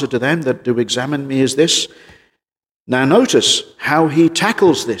 "Mine answer to them that do examine me is this." Now notice how he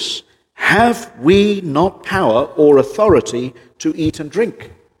tackles this. "Have we not power or authority to eat and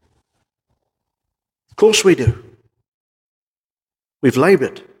drink?" Of course we do. We've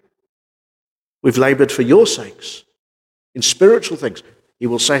labored. We've labored for your sakes in spiritual things. He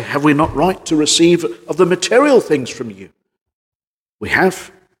will say, "Have we not right to receive of the material things from you?" We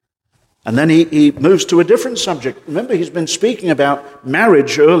have. And then he moves to a different subject. Remember, he's been speaking about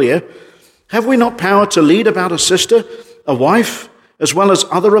marriage earlier. "Have we not power to lead about a sister, a wife, as well as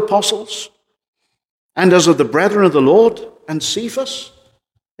other apostles, and as of the brethren of the Lord, and Cephas?"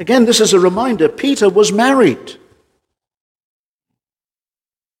 Again, this is a reminder. Peter was married.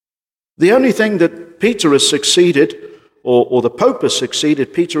 The only thing that Peter has succeeded, or the Pope has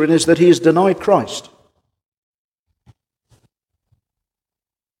succeeded Peter in, is that he has denied Christ.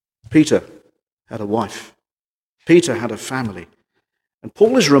 Peter had a wife. Peter had a family. And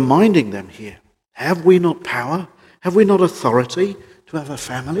Paul is reminding them here, have we not power? Have we not authority to have a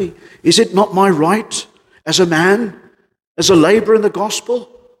family? Is it not my right as a man, as a laborer in the gospel?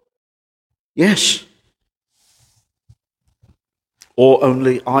 Yes. Or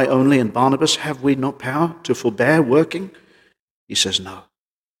I only and Barnabas, have we not power to forbear working? He says no.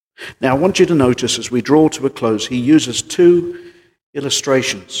 Now I want you to notice as we draw to a close, he uses two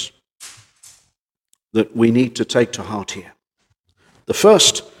illustrations that we need to take to heart here. The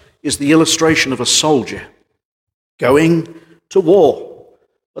first is the illustration of a soldier going to war.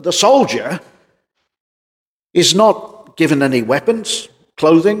 But the soldier is not given any weapons,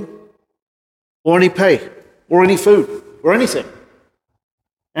 clothing, or any pay, or any food, or anything.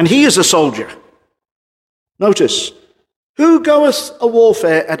 And he is a soldier. Notice, who goeth a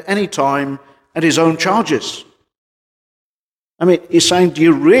warfare at any time at his own charges? I mean, he's saying, do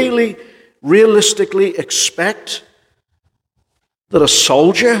you really realistically expect that a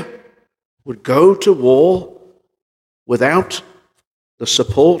soldier would go to war without the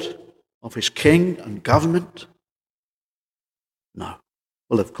support of his king and government? No.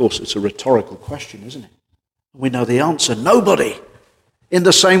 Well, of course, it's a rhetorical question, isn't it? We know the answer. Nobody. In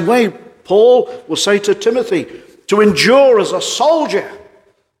the same way, Paul will say to Timothy, to endure as a soldier.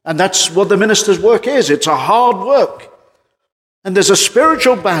 And that's what the minister's work is. It's a hard work. And there's a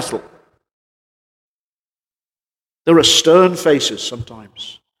spiritual battle. There are stern faces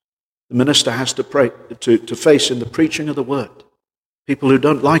sometimes the minister has to face in the preaching of the word. People who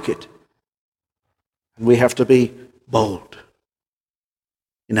don't like it. And we have to be bold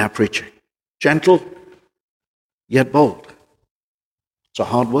in our preaching. Gentle, yet bold. It's a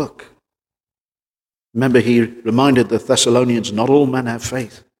hard work. Remember, he reminded the Thessalonians, not all men have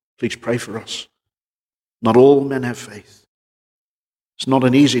faith. Please pray for us. Not all men have faith. It's not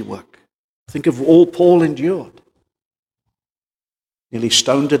an easy work. Think of all Paul endured. Nearly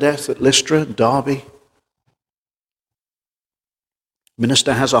stoned to death at Lystra and Derbe.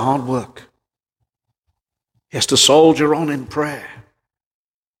 Minister has a hard work. He has to soldier on in prayer.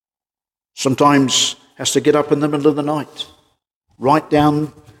 Sometimes has to get up in the middle of the night. write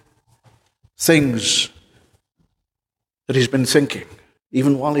down things that he's been thinking,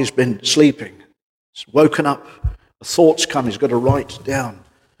 even while he's been sleeping. He's woken up, the thoughts come, he's got to write down.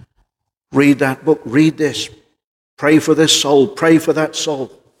 Read that book, read this, pray for this soul, pray for that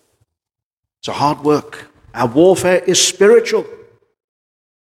soul. It's a hard work. Our warfare is spiritual.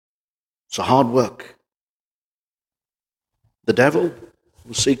 It's a hard work. The devil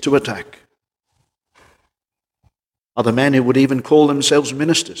will seek to attack. Other men who would even call themselves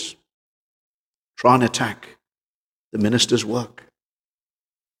ministers try and attack the minister's work.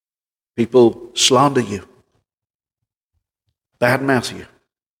 People slander you, badmouth you.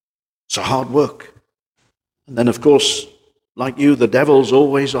 It's a hard work. And then, of course, like you, the devil's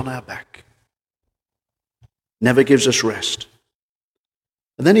always on our back. Never gives us rest.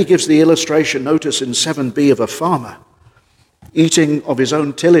 And then he gives the illustration, notice in 7b, of a farmer eating of his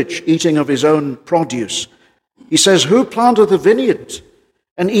own tillage, eating of his own produce. He says, who planteth a vineyard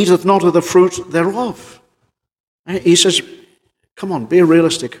and eateth not of the fruit thereof? He says, come on, be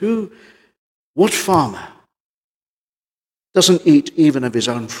realistic. What farmer doesn't eat even of his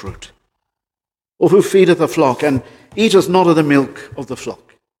own fruit? Or who feedeth a flock and eateth not of the milk of the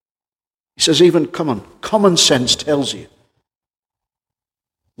flock? He says, even, come on, common sense tells you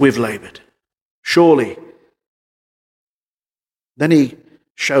we've labored. Surely. Then he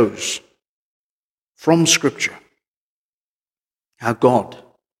shows from Scripture how God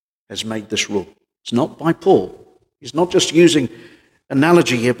has made this rule. It's not by Paul. He's not just using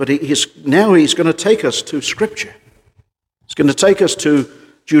analogy here, but he's going to take us to Scripture. He's going to take us to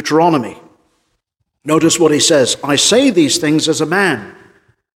Deuteronomy. Notice what he says. I say these things as a man.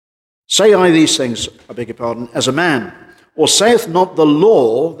 Say I these things, I beg your pardon, as a man. Or saith not the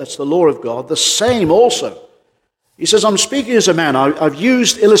law, that's the law of God, the same also. He says, I'm speaking as a man. I've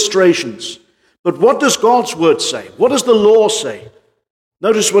used illustrations. But what does God's word say? What does the law say?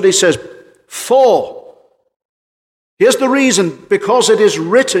 Notice what he says. For, here's the reason, because it is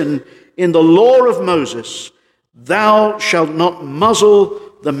written in the law of Moses, thou shalt not muzzle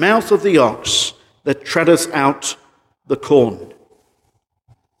the mouth of the ox that treadeth out the corn.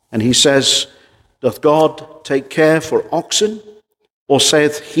 And he says, doth God take care for oxen? Or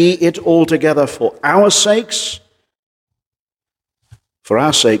saith he it altogether for our sakes? For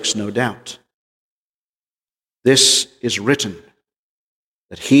our sakes, no doubt. This is written,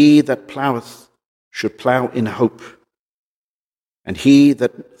 that he that ploweth should plow in hope, and he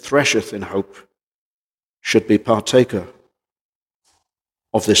that thresheth in hope should be partaker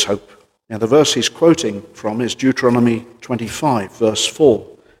of this hope. Now the verse he's quoting from is Deuteronomy 25, verse 4,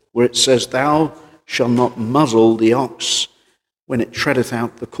 where it says, thou shalt not muzzle the ox when it treadeth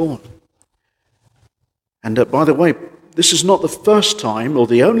out the corn. And by the way, this is not the first time or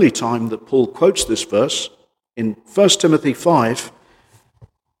the only time that Paul quotes this verse. In 1 Timothy 5,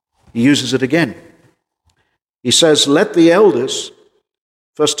 he uses it again. He says, let the elders,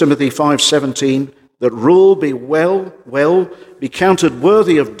 1 Timothy 5:17, that rule be be counted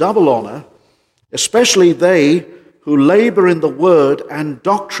worthy of double honor, especially they who labor in the word and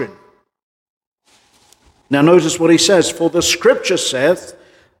doctrine. Now notice what he says, for the scripture saith,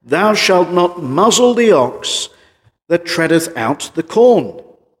 thou shalt not muzzle the ox that treadeth out the corn,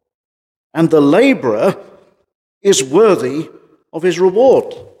 and the laborer is worthy of his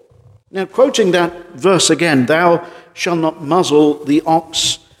reward. Now, quoting that verse again, thou shalt not muzzle the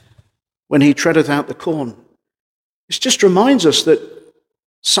ox when he treadeth out the corn. It just reminds us that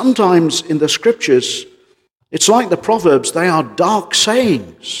sometimes in the scriptures, it's like the Proverbs, they are dark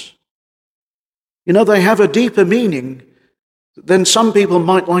sayings. You know, they have a deeper meaning than some people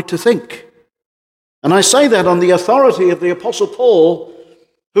might like to think. And I say that on the authority of the Apostle Paul,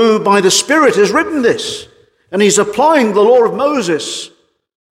 who by the Spirit has written this, and he's applying the law of Moses.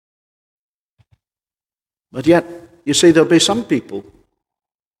 But yet, you see, there'll be some people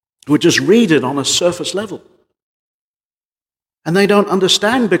who just read it on a surface level. And they don't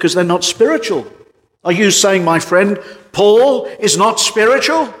understand because they're not spiritual. Are you saying, my friend, Paul is not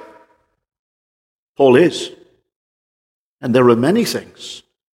spiritual? Paul is. And there are many things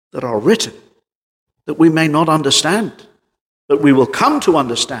that are written that we may not understand, but we will come to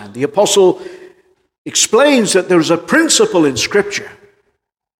understand. The apostle explains that there is a principle in Scripture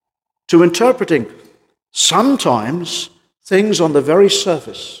to interpreting sometimes things on the very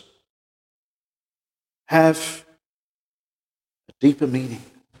surface have a deeper meaning.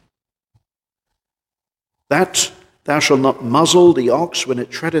 That thou shalt not muzzle the ox when it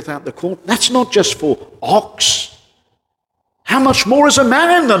treadeth out the corn. That's not just for ox. How much more is a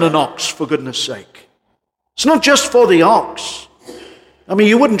man than an ox, for goodness sake? It's not just for the ox. I mean,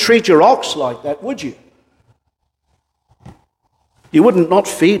 you wouldn't treat your ox like that, would you? You wouldn't not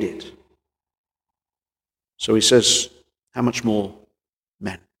feed it. So he says, how much more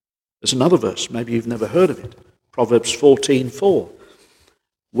men? There's another verse, maybe you've never heard of it. Proverbs 14:4.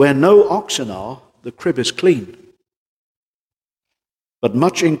 Where no oxen are, the crib is clean. But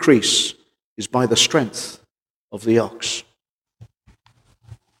much increase is by the strength of the ox.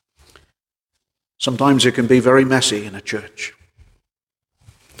 Sometimes it can be very messy in a church.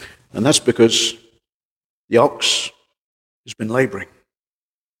 And that's because the ox has been laboring.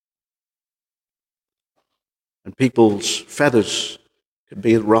 And people's feathers can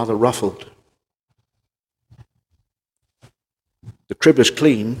be rather ruffled. The crib is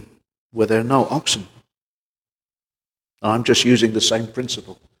clean where there are no oxen. I'm just using the same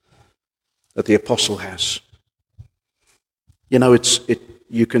principle that the apostle has. You know,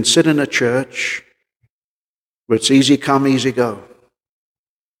 you can sit in a church where it's easy come, easy go.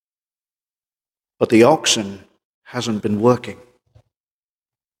 But the oxen hasn't been working.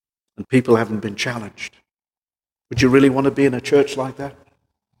 And people haven't been challenged. Would you really want to be in a church like that?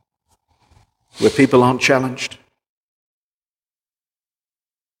 Where people aren't challenged?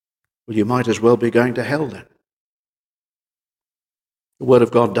 Well, you might as well be going to hell then. The Word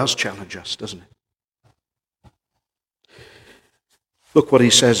of God does challenge us, doesn't it? Look what he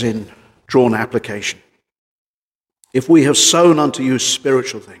says in drawn application. If we have sown unto you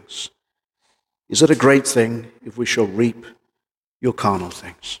spiritual things, is it a great thing if we shall reap your carnal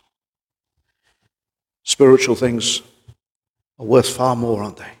things? Spiritual things are worth far more,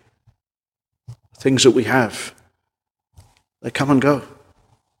 aren't they? The things that we have, they come and go.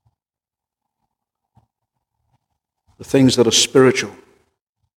 The things that are spiritual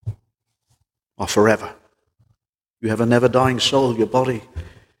are forever. You have a never-dying soul. Your body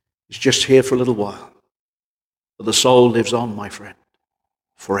is just here for a little while. But the soul lives on, my friend,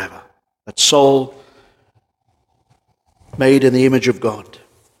 forever. That soul made in the image of God.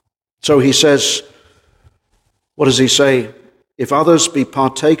 So he says, what does he say? If others be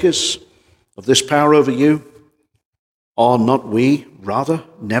partakers of this power over you, are not we rather,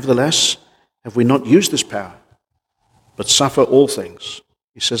 nevertheless, have we not used this power, but suffer all things?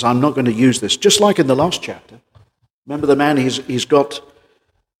 He says, I'm not going to use this. Just like in the last chapter. Remember the man, he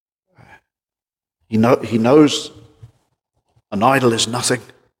knows an idol is nothing.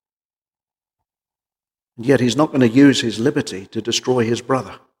 And yet he's not going to use his liberty to destroy his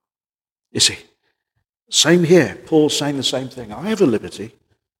brother, is he? Same here. Paul's saying the same thing. I have a liberty,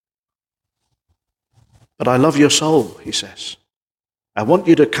 but I love your soul, he says. I want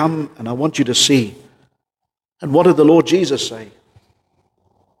you to come and I want you to see. And what did the Lord Jesus say?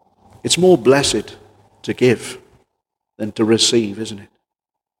 It's more blessed to give than to receive, isn't it?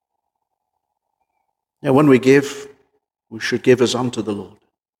 Now, when we give, we should give as unto the Lord.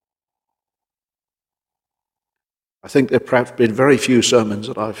 I think there have perhaps been very few sermons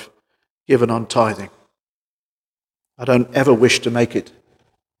that I've given on tithing. I don't ever wish to make it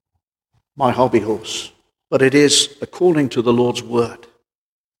my hobby horse, but it is according to the Lord's word.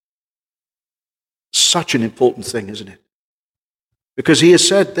 Such an important thing, isn't it? Because he has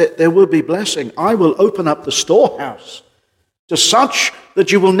said that there will be blessing. I will open up the storehouse to such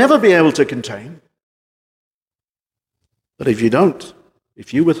that you will never be able to contain. But if you don't,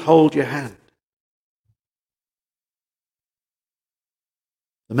 if you withhold your hand,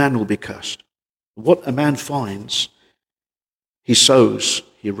 the man will be cursed. What a man finds, he sows,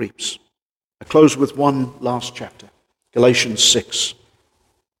 he reaps. I close with one last chapter, Galatians 6.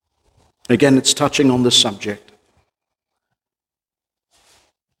 Again, it's touching on this subject.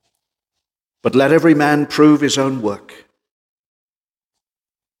 But let every man prove his own work.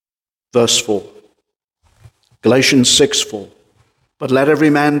 Verse 4. Galatians 6:4. But let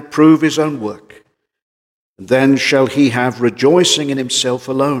every man prove his own work, and then shall he have rejoicing in himself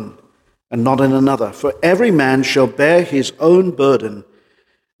alone, and not in another. For every man shall bear his own burden.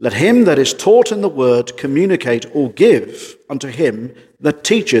 Let him that is taught in the word communicate or give unto him that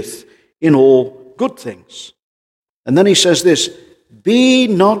teacheth in all good things. And then he says this, be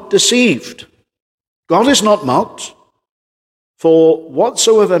not deceived. God is not mocked. For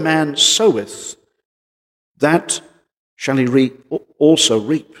whatsoever man soweth, that shall he also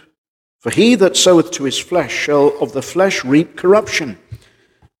reap. For he that soweth to his flesh shall of the flesh reap corruption.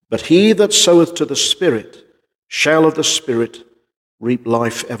 But he that soweth to the Spirit shall of the Spirit reap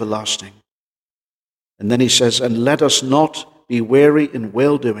life everlasting. And then he says, and let us not be weary in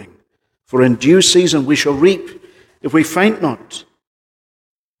well-doing, for in due season we shall reap if we faint not.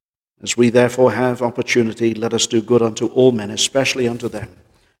 As we therefore have opportunity, let us do good unto all men, especially unto them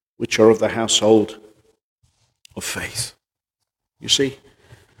which are of the household of faith. You see,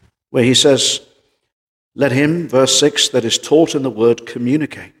 where he says, Let him, verse 6, that is taught in the word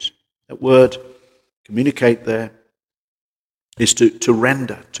communicate. That word communicate there is to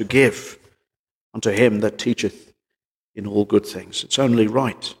render, to give unto him that teacheth in all good things. It's only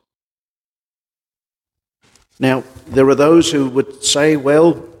right. Now, there are those who would say,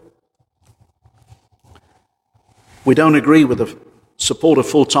 well, we don't agree with the support of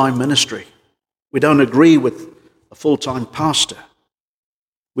full-time ministry. We don't agree with a full-time pastor.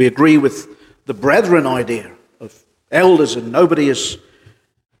 We agree with the brethren idea of elders, and nobody is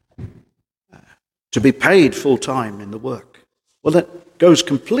to be paid full-time in the work. Well, that goes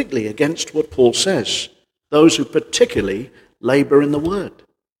completely against what Paul says, those who particularly labor in the word.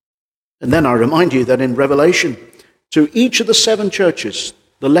 And then I remind you that in Revelation, to each of the 7 churches,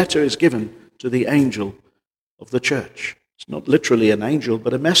 the letter is given to the angel of the church. It's not literally an angel,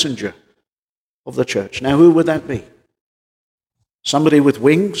 but a messenger of the church. Now, who would that be? Somebody with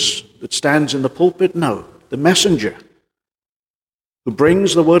wings that stands in the pulpit? No, the messenger who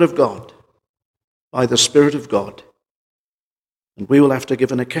brings the word of God by the Spirit of God. And we will have to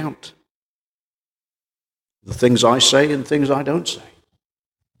give an account. The things I say and things I don't say.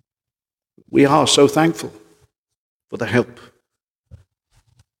 We are so thankful for the help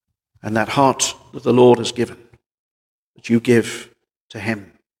and that heart that the Lord has given, that you give to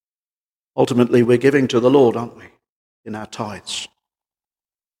him. Ultimately, we're giving to the Lord, aren't we, in our tithes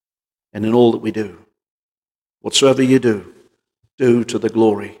and in all that we do. Whatsoever you do, do to the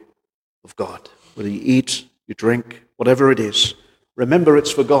glory of God. Whether you eat, you drink, whatever it is, remember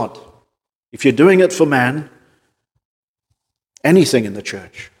it's for God. If you're doing it for man, anything in the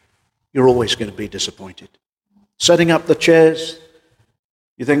church, you're always going to be disappointed. Setting up the chairs,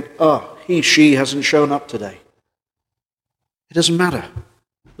 you think, she hasn't shown up today. It doesn't matter.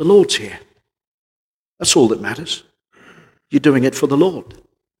 The Lord's here. That's all that matters. You're doing it for the Lord.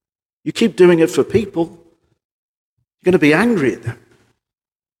 You keep doing it for people, you're going to be angry at them.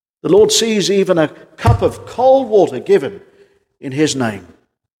 The Lord sees even a cup of cold water given in his name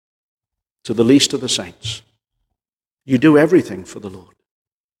to the least of the saints. You do everything for the Lord.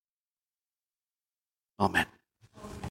 Amen.